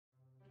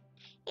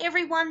Hey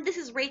everyone, this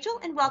is Rachel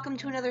and welcome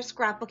to another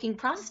scrapbooking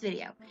process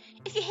video.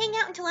 If you hang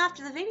out until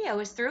after the video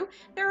is through,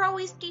 there are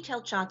always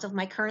detailed shots of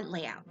my current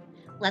layout.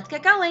 Let's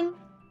get going!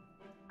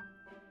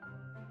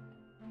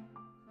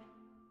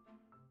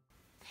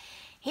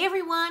 Hey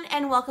everyone,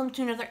 and welcome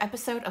to another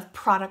episode of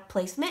Product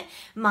Placement,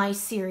 my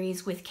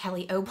series with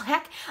Kelly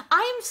Oblak.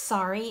 I am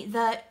sorry,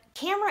 the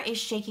camera is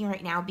shaking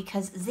right now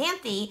because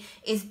Xanthi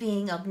is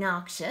being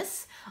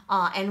obnoxious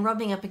and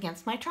rubbing up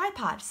against my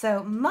tripod,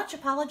 so much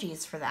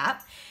apologies for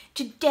that.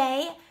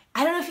 Today,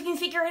 I don't know if you can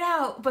figure it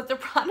out, but the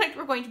product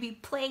we're going to be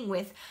playing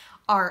with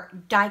are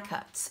die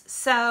cuts.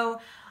 So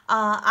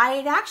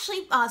I had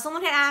actually,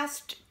 someone had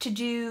asked to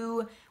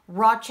do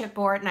raw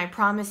chipboard, and I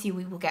promise you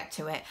we will get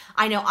to it.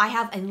 I know I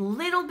have a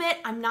little bit.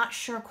 I'm not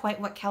sure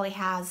quite what Kelly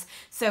has,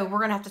 so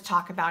we're gonna have to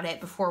talk about it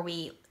before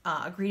we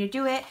agree to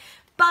do it.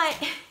 But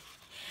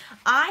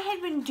I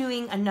had been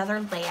doing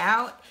another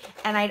layout,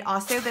 and I'd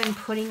also been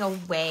putting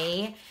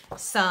away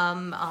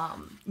some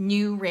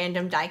new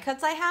random die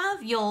cuts I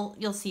have.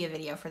 You'll see a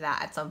video for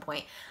that at some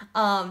point.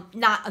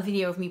 Not a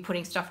video of me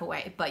putting stuff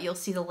away, but you'll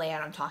see the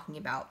layout I'm talking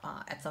about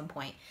at some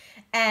point.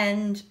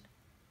 And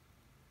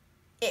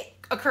it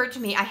occurred to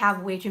me I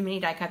have way too many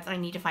die cuts and I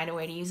need to find a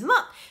way to use them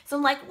up. So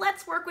I'm like,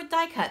 let's work with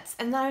die cuts.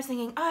 And then I was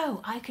thinking,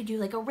 oh, I could do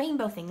like a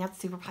rainbow thing. That's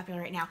super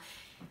popular right now.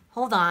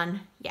 Hold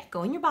on. Yeah,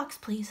 go in your box,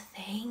 please.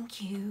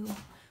 Thank you.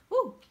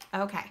 Woo.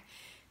 Okay.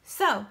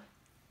 So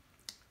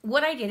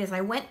what I did is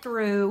I went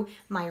through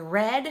my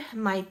red,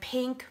 my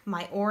pink,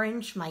 my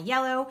orange, my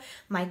yellow,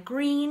 my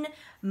green,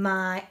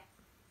 my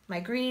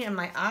green and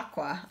my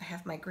aqua. I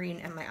have my green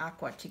and my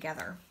aqua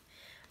together.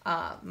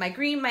 My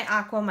green, my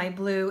aqua, my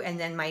blue, and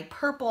then my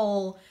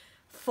purple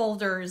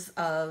folders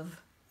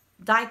of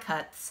die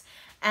cuts,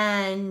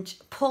 and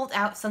pulled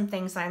out some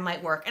things that I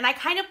might work. And I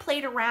kind of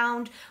played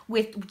around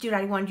with, did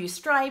I want to do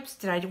stripes?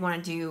 Did I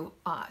want to do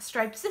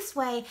stripes this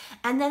way?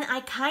 And then I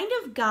kind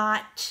of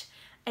got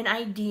an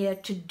idea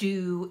to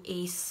do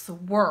a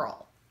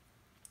swirl.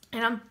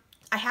 And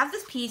I have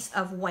this piece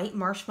of white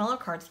marshmallow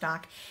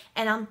cardstock,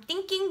 and I'm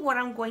thinking what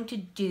I'm going to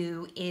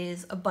do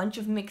is a bunch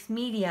of mixed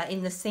media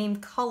in the same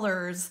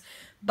colors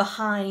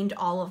behind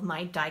all of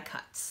my die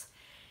cuts.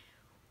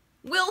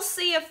 We'll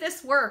see if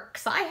this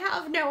works. I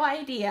have no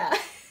idea.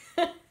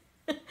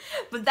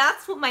 But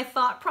that's what my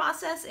thought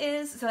process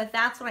is, so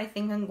that's what I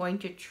think I'm going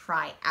to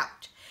try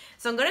out.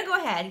 So I'm going to go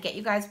ahead and get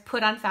you guys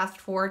put on fast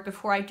forward.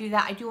 Before I do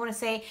that, I do want to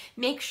say,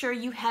 make sure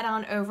you head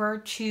on over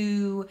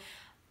to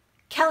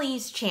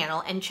Kelly's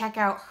channel and check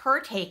out her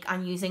take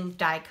on using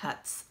die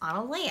cuts on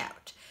a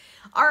layout.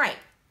 All right,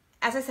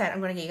 as I said, I'm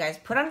going to get you guys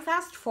put on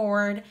fast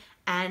forward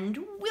and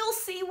we'll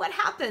see what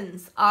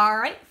happens. All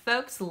right,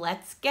 folks,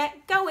 let's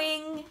get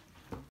going.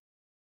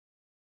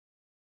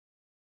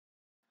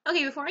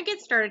 Okay, before I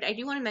get started, I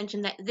do want to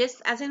mention that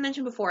this, as I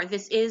mentioned before,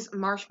 this is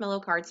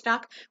marshmallow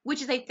cardstock,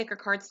 which is a thicker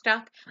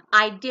cardstock.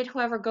 I did,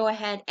 however, go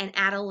ahead and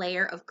add a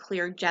layer of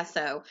clear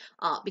gesso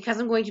because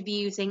I'm going to be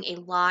using a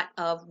lot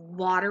of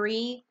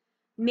watery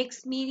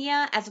mixed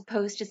media as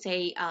opposed to,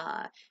 say,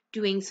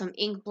 doing some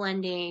ink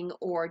blending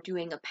or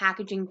doing a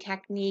packaging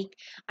technique.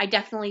 I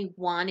definitely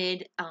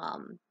wanted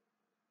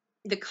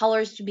the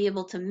colors to be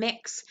able to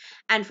mix,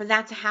 and for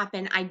that to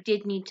happen I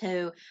did need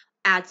to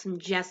add some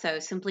gesso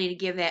simply to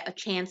give it a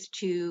chance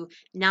to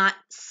not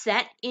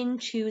set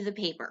into the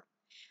paper.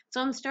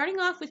 So I'm starting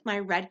off with my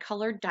red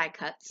colored die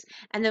cuts,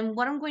 and then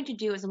what I'm going to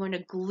do is I'm going to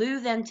glue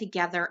them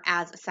together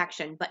as a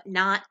section, but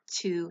not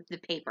to the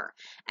paper.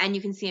 And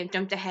you can see I've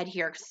jumped ahead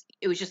here because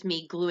it was just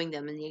me gluing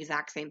them in the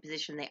exact same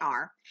position they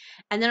are.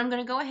 And then I'm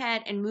going to go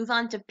ahead and move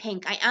on to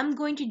pink. I am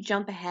going to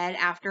jump ahead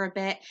after a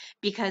bit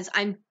because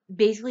I'm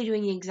basically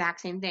doing the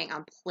exact same thing.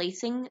 I'm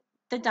placing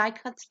the die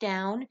cuts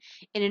down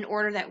in an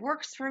order that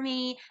works for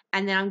me,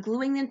 and then I'm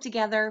gluing them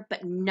together,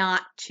 but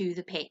not to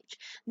the page.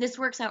 This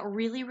works out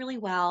really, really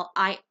well.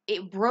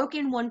 It broke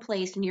in one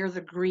place near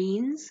the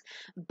greens,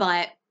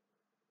 but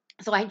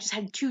so I just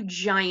had two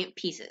giant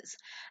pieces.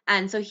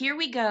 And so here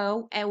we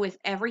go, and with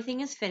everything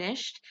is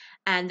finished,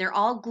 and they're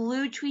all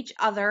glued to each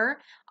other,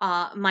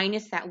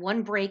 minus that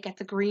one break at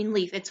the green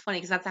leaf. It's funny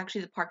because that's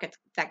actually the part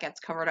that gets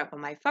covered up on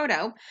my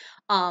photo.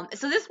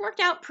 So this worked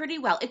out pretty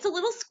well. It's a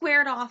little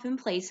squared off in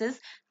places.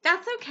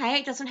 That's okay.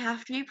 It doesn't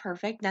have to be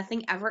perfect.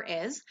 Nothing ever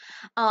is.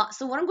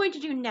 So what I'm going to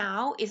do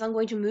now is I'm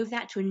going to move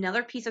that to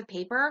another piece of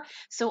paper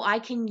so I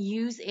can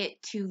use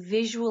it to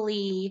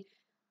visually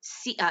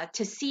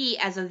see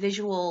as a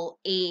visual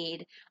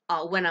aid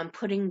when I'm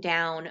putting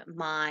down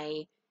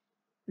my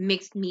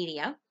mixed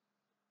media.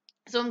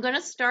 So I'm going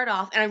to start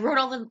off, and I wrote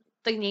all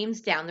the names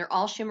down. They're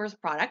all Shimmers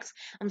products.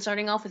 I'm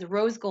starting off with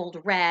Rose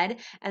Gold Red,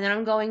 and then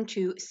I'm going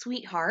to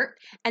Sweetheart.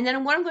 And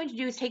then what I'm going to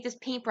do is take this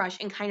paintbrush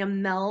and kind of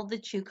meld the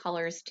two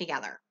colors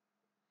together.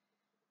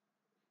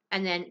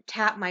 And then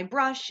tap my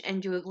brush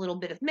and do a little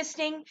bit of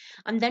misting.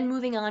 I'm then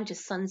moving on to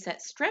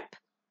Sunset Strip,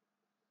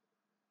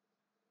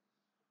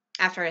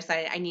 after I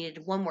decided I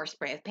needed one more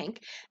spray of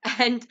pink.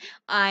 And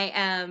I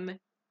am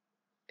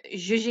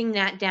zhuzhing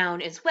that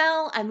down as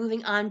well. I'm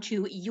moving on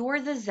to You're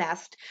the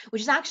Zest,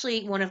 which is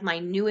actually one of my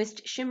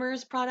newest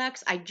Shimmers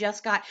products. I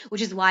just got,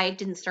 which is why I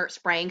didn't start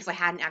spraying because I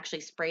hadn't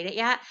actually sprayed it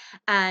yet.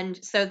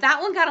 And so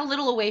that one got a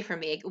little away from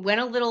me. It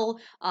went a little,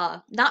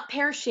 not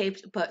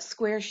pear-shaped, but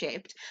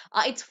square-shaped.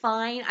 It's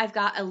fine. I've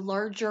got a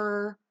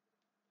larger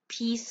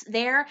piece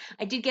there.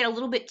 I did get a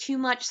little bit too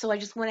much, so I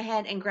just went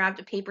ahead and grabbed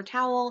a paper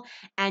towel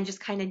and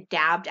just kind of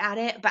dabbed at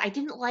it. But I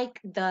didn't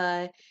like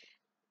the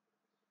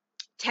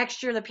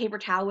texture the paper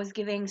towel was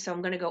giving, so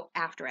I'm going to go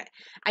after it.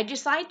 I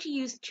decided to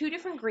use two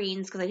different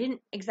greens because I didn't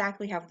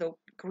exactly have the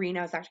green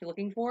I was actually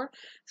looking for.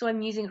 So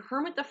I'm using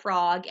Hermit the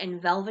Frog and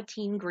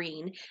Velveteen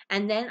Green,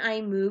 and then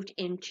I moved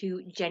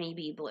into Jenny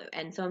Bee Blue.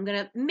 And so I'm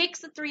going to mix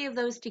the three of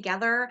those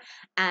together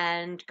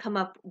and come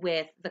up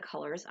with the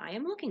colors I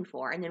am looking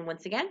for. And then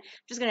once again, I'm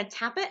just going to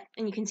tap it,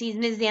 and you can see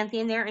Ms. Xanthe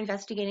in there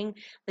investigating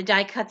the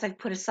die cuts I've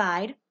put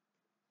aside.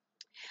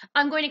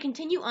 I'm going to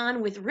continue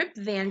on with Rip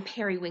Van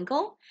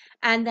Periwinkle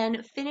and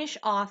then finish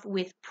off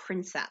with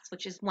Princess,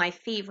 which is my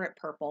favorite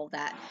purple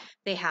that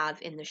they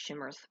have in the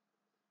Shimmers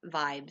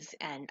vibes.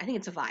 And I think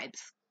it's a vibes.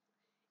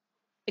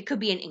 It could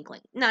be an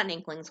inkling. Not an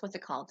inklings. What's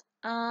it called?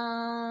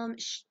 Spritz.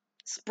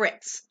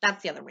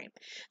 That's the other name.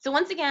 So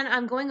once again,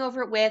 I'm going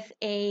over it with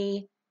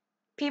a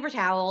paper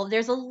towel.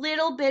 There's a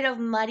little bit of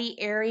muddy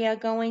area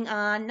going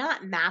on,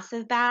 not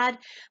massive bad,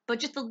 but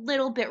just a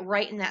little bit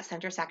right in that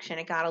center section.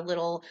 It got a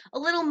little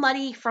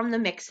muddy from the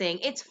mixing.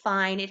 It's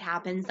fine. It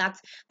happens.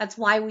 That's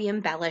why we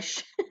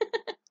embellish.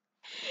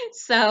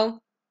 So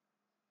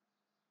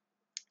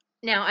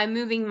now I'm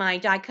moving my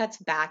die cuts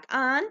back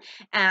on,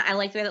 and I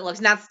like the way that looks.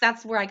 And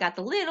that's where I got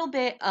the little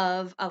bit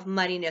of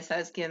muddiness. I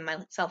was giving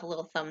myself a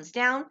little thumbs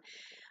down.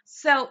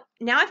 So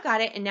now I've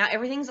got it, and now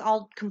everything's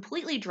all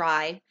completely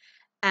dry,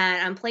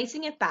 and I'm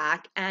placing it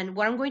back. And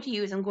what I'm going to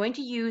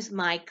use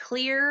my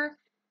clear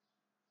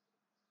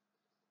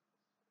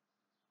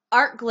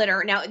Art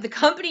Glitter. Now, the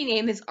company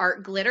name is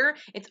Art Glitter.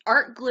 It's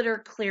Art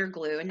Glitter Clear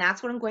Glue, and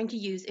that's what I'm going to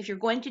use. If you're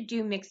going to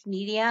do mixed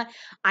media,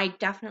 I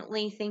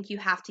definitely think you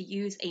have to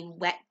use a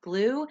wet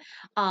glue.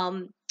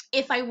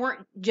 If I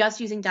weren't just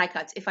using die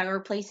cuts, if I were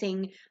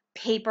placing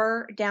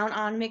paper down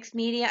on mixed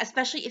media,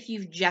 especially if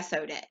you've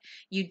gessoed it,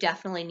 you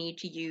definitely need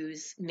to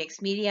use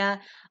mixed media.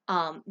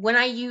 When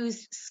I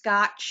used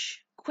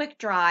Scotch Quick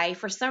Dry,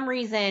 for some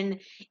reason,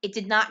 it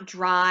did not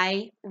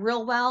dry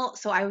real well,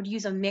 so I would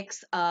use a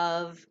mix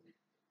of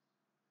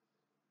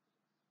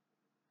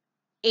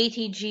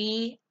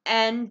ATG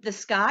and the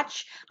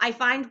Scotch. I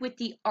find with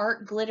the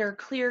Art Glitter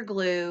Clear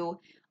Glue,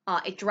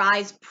 it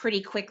dries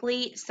pretty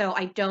quickly, so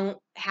I don't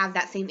have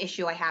that same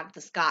issue I had with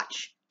the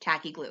Scotch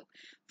tacky glue.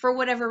 For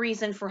whatever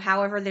reason, for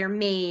however they're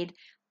made,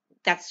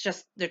 that's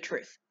just the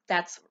truth.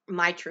 That's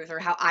my truth, or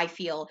how I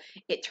feel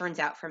it turns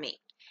out for me.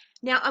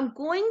 Now I'm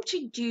going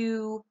to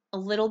do a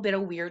little bit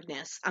of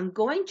weirdness. I'm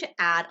going to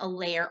add a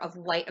layer of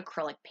white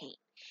acrylic paint.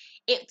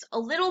 It's a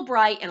little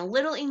bright and a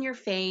little in your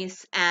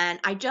face, and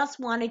I just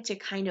wanted to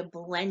kind of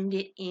blend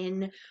it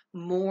in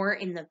more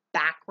in the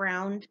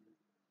background.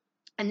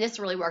 And this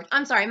really worked.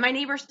 I'm sorry, my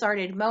neighbor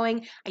started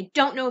mowing. I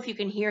don't know if you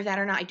can hear that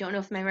or not. I don't know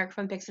if my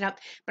microphone picks it up,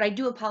 but I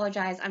do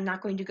apologize. I'm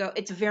not going to go.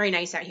 It's very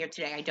nice out here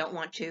today. I don't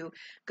want to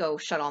go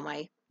shut all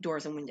my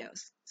doors and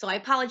windows. So I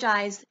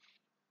apologize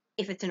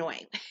if it's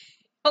annoying.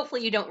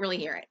 Hopefully you don't really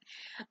hear it.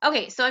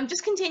 Okay, so I'm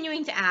just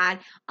continuing to add.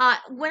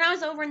 When I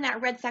was over in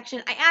that red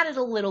section, I added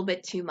a little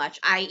bit too much.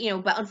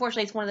 But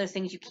unfortunately it's one of those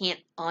things you can't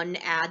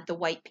unadd the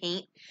white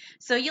paint.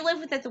 So you live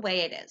with it the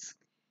way it is.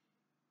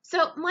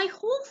 So my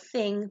whole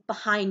thing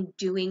behind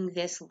doing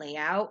this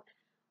layout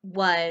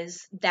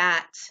was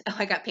that, oh,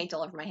 I got paint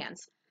all over my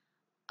hands.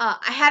 I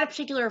had a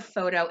particular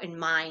photo in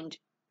mind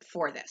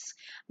for this.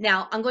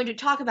 Now, I'm going to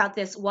talk about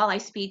this while I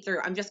speed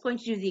through. I'm just going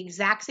to do the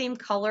exact same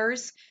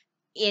colors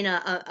in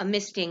a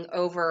misting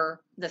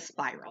over the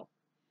spiral.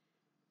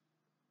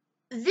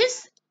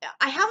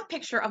 I have a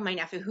picture of my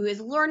nephew who is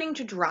learning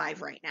to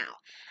drive right now.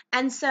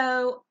 And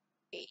so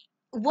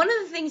one of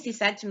the things he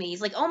said to me,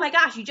 he's like, oh my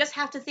gosh, you just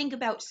have to think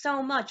about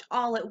so much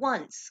all at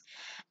once.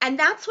 And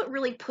that's what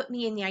really put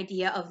me in the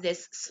idea of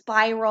this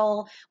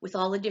spiral with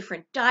all the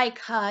different die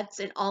cuts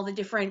and all the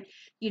different,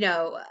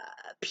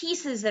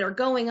 pieces that are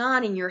going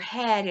on in your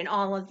head and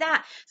all of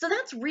that. So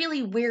that's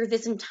really where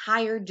this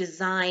entire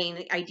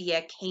design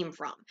idea came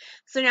from.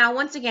 So now,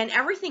 once again,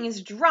 everything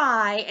is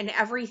dry and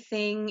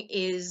everything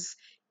is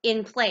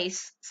in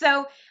place.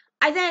 So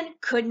I then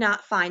could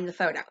not find the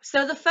photo.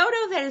 So the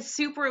photo that is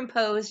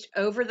superimposed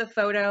over the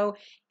photo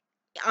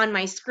on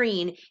my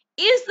screen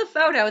is the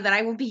photo that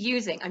I will be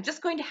using. I'm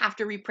just going to have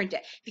to reprint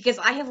it because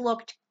I have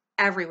looked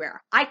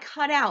everywhere. I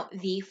cut out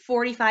the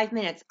 45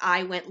 minutes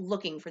I went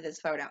looking for this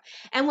photo.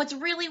 And what's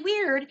really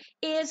weird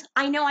is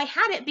I know I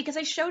had it because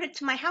I showed it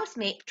to my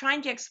housemate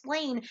trying to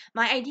explain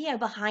my idea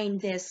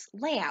behind this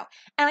layout.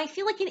 And I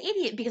feel like an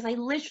idiot because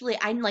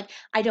I'm like,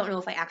 I don't know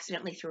if I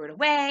accidentally threw it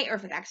away or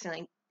if it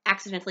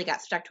accidentally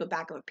got stuck to a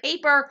back of a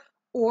paper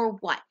or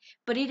what,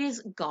 but it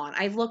is gone.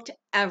 I've looked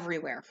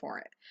everywhere for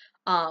it.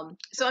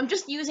 So I'm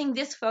just using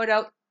this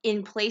photo.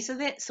 in place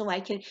of it so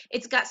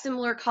it's got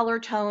similar color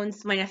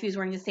tones. My nephew's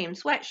wearing the same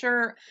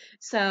sweatshirt,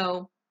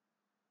 so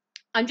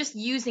I'm just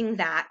using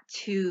that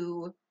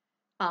to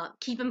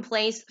keep in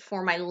place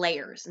for my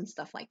layers and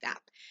stuff like that.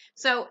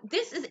 So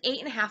this is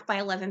 8.5 by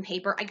 11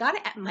 paper. I got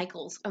it at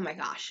Michael's, oh my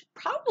gosh,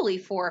 probably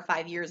 4 or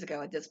 5 years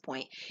ago at this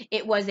point.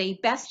 It was a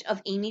Best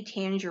of Amy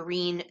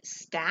Tangerine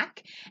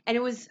stack, and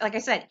it was, like I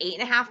said,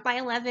 8.5 by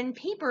 11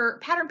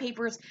 pattern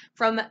papers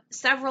from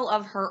several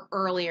of her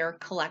earlier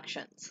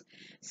collections.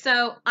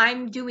 So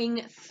I'm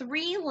doing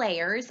 3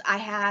 layers. I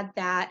had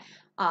that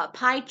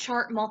pie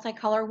chart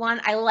multicolor one.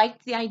 I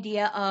liked the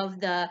idea of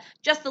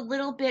just a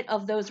little bit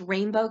of those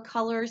rainbow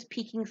colors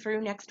peeking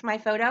through next to my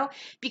photo,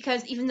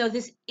 because even though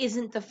this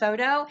isn't the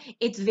photo,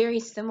 it's very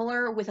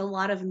similar with a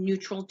lot of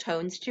neutral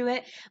tones to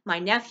it. My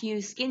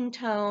nephew's skin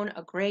tone,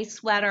 a gray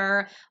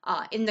sweater.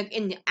 In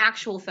the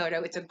actual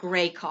photo, it's a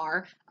gray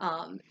car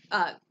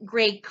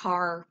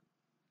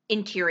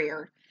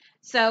interior.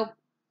 So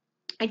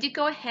I did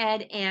go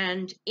ahead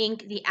and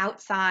ink the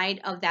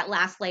outside of that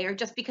last layer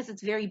just because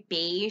it's very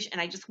beige and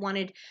I just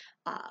wanted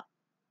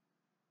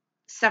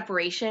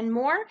separation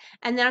more.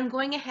 And then I'm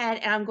going ahead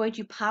and I'm going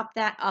to pop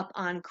that up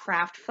on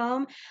craft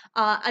foam.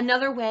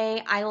 Another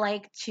way I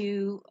like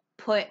to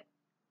put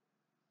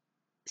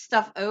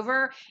stuff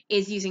over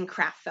is using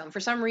craft foam.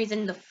 For some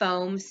reason, the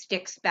foam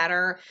sticks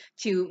better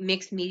to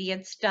mixed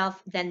media stuff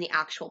than the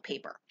actual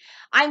paper.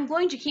 I'm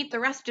going to keep the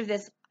rest of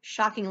this,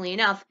 shockingly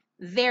enough,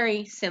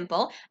 very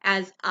simple,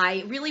 as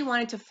I really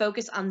wanted to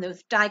focus on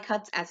those die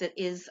cuts as it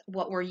is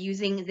what we're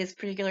using this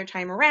particular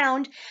time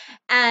around.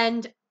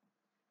 And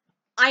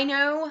I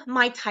know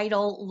my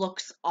title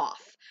looks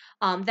off.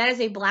 That is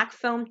a black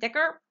foam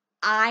thicker.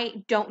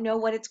 I don't know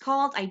what it's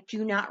called. I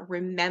do not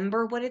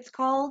remember what it's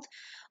called.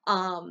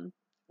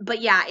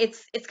 But yeah,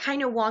 it's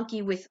kind of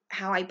wonky with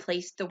how I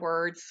placed the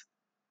words.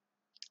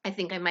 I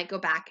think I might go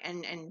back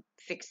and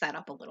fix that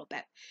up a little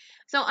bit.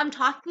 So I'm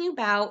talking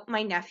about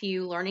my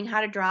nephew learning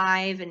how to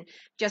drive and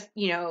just,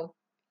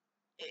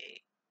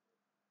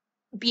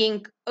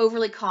 being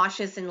overly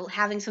cautious and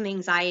having some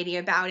anxiety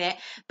about it,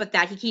 but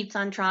that he keeps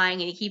on trying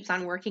and he keeps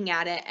on working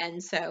at it,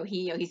 and so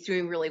he's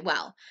doing really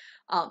well.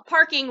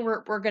 Parking,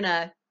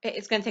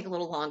 it's gonna take a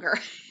little longer.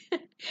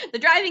 The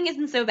driving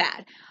isn't so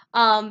bad.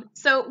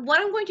 So what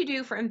I'm going to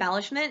do for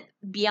embellishment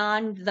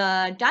beyond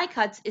the die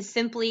cuts is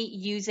simply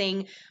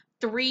using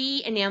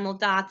 3 enamel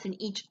dots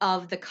in each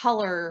of the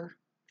color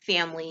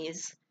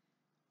families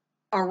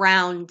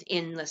around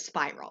in the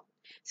spiral.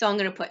 So I'm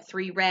going to put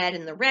 3 red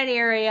in the red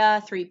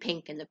area, 3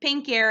 pink in the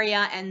pink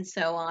area, and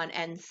so on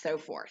and so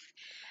forth.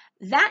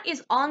 That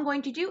is all I'm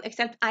going to do,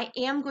 except I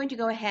am going to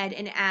go ahead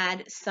and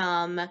add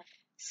some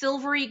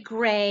silvery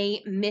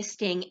gray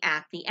misting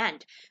at the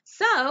end.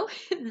 So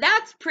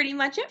that's pretty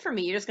much it for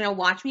me. You're just going to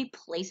watch me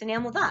place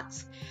enamel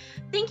dots.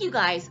 Thank you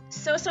guys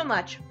so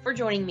much for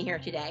joining me here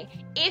today.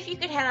 If you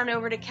could head on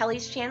over to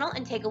Kelly's channel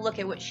and take a look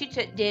at what she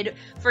did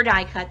for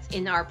die cuts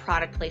in our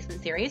product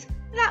placement series,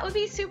 that would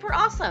be super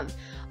awesome.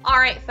 All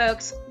right,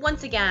 folks,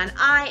 once again,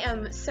 I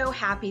am so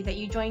happy that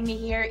you join me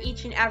here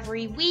each and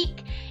every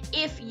week.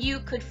 If you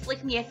could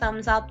flick me a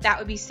thumbs up, that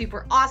would be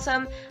super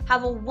awesome.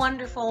 Have a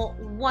wonderful,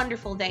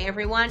 wonderful day,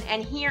 everyone.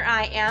 And here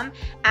I am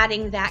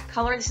adding that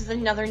color. This is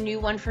another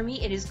new one for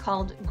me. It is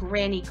called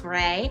Granny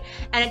Gray,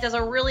 and it does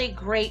a really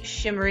great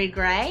shimmery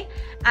gray.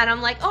 And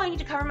I'm like, oh, I need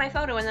to cover my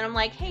photo. And then I'm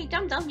like, hey,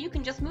 dum-dum, you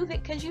can just move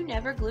it because you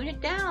never glued it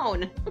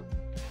down.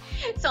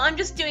 So I'm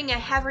just doing a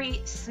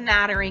heavy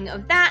smattering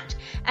of that,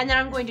 and then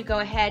I'm going to go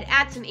ahead,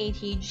 add some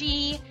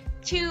ATG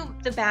to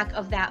the back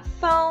of that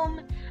foam,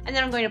 and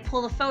then I'm going to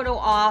pull the photo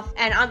off,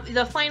 and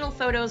the final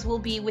photos will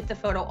be with the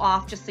photo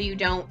off, just so you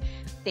don't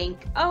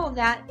think, oh,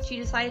 that she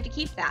decided to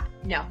keep that.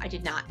 No, I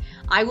did not.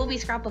 I will be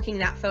scrapbooking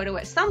that photo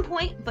at some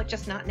point, but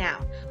just not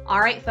now. All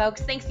right,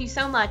 folks, thanks you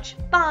so much.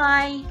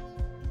 Bye.